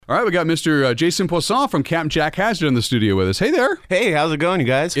All right, we got Mr. Jason Poisson from Camp Jack Hazard in the studio with us. Hey there. Hey, how's it going, you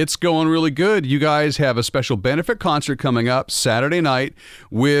guys? It's going really good. You guys have a special benefit concert coming up Saturday night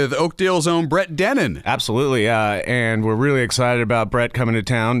with Oakdale's own Brett Dennen. Absolutely, and we're really excited about Brett coming to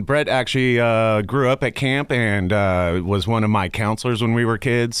town. Brett actually grew up at camp and was one of my counselors when we were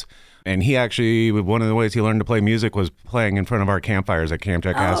kids. And he actually, one of the ways he learned to play music was playing in front of our campfires at Camp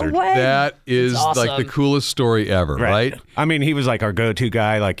Jack Hazard. That is awesome. like the coolest story ever, right? I mean, he was like our go-to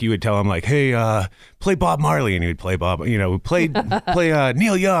guy. Like you would tell him, like, "Hey, play Bob Marley," and he would play Bob. You know, play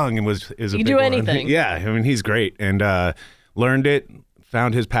Neil Young, and is a You big do one. anything. Yeah, I mean, he's great, and learned it.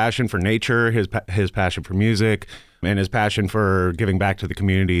 Found his passion for nature, his passion for music, and his passion for giving back to the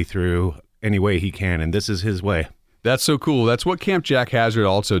community through any way he can. And this is his way. That's so cool. That's what Camp Jack Hazard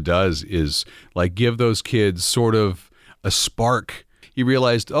also does, is like give those kids sort of a spark. He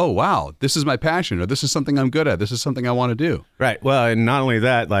realized, oh, wow, this is my passion, or this is something I'm good at. This is something I want to do. Right. Well, and not only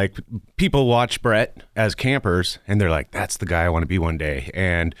that, like people watch Brett as campers and they're like, that's the guy I want to be one day.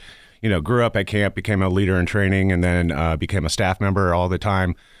 And, you know, grew up at camp, became a leader in training, and then became a staff member all the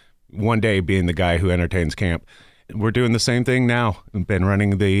time. One day being the guy who entertains camp. We're doing the same thing now. We've been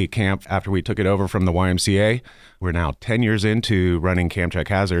running the camp after we took it over from the YMCA. We're now 10 years into running Camp Jack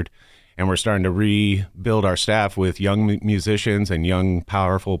Hazard, and we're starting to rebuild our staff with young musicians and young,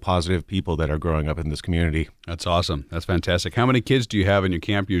 powerful, positive people that are growing up in this community. That's awesome. That's fantastic. How many kids do you have in your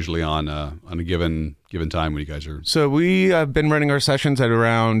camp usually on a given time when you guys are? So we have been running our sessions at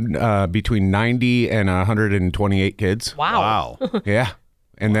around between 90 and 128 kids. Wow. Yeah.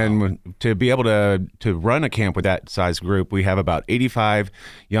 And then to be able to run a camp with that size group, we have about 85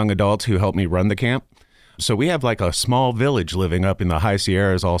 young adults who help me run the camp. So we have like a small village living up in the high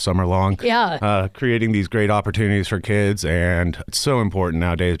Sierras all summer long. Yeah. Creating these great opportunities for kids. And it's so important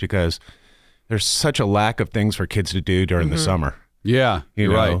nowadays because there's such a lack of things for kids to do during the summer. Yeah,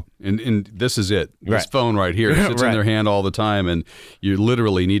 you're know? right. And this is it. This Right. phone right here sits in Right. their hand all the time, and you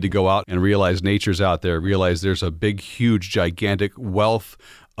literally need to go out and realize nature's out there, realize there's a big, huge, gigantic wealth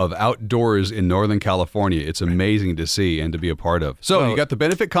of outdoors in Northern California. It's amazing to see and to be a part of. So you got the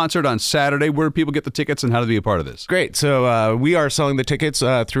benefit concert on Saturday. Where do people get the tickets and how to be a part of this? Great. So we are selling the tickets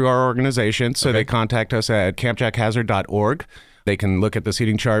through our organization. So they contact us at campjackhazard.org. They can look at the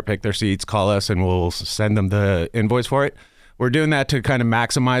seating chart, pick their seats, call us, and we'll send them the invoice for it. We're doing that to kind of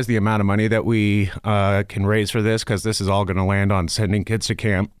maximize the amount of money that we can raise for this, because this is all going to land on sending kids to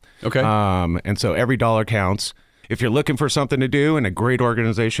camp. Okay. And so every dollar counts. If you're looking for something to do and a great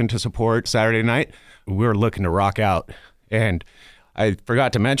organization to support Saturday night, we're looking to rock out. And I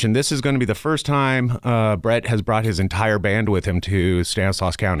forgot to mention, this is going to be the first time Brett has brought his entire band with him to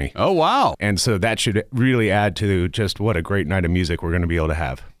Stanislaus County. Oh, wow. And so that should really add to just what a great night of music we're going to be able to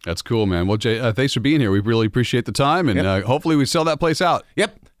have. That's cool, man. Well, Jay, thanks for being here. We really appreciate the time, and hopefully we sell that place out.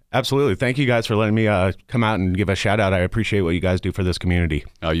 Yep, absolutely. Thank you guys for letting me come out and give a shout out. I appreciate what you guys do for this community.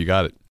 Oh, you got it.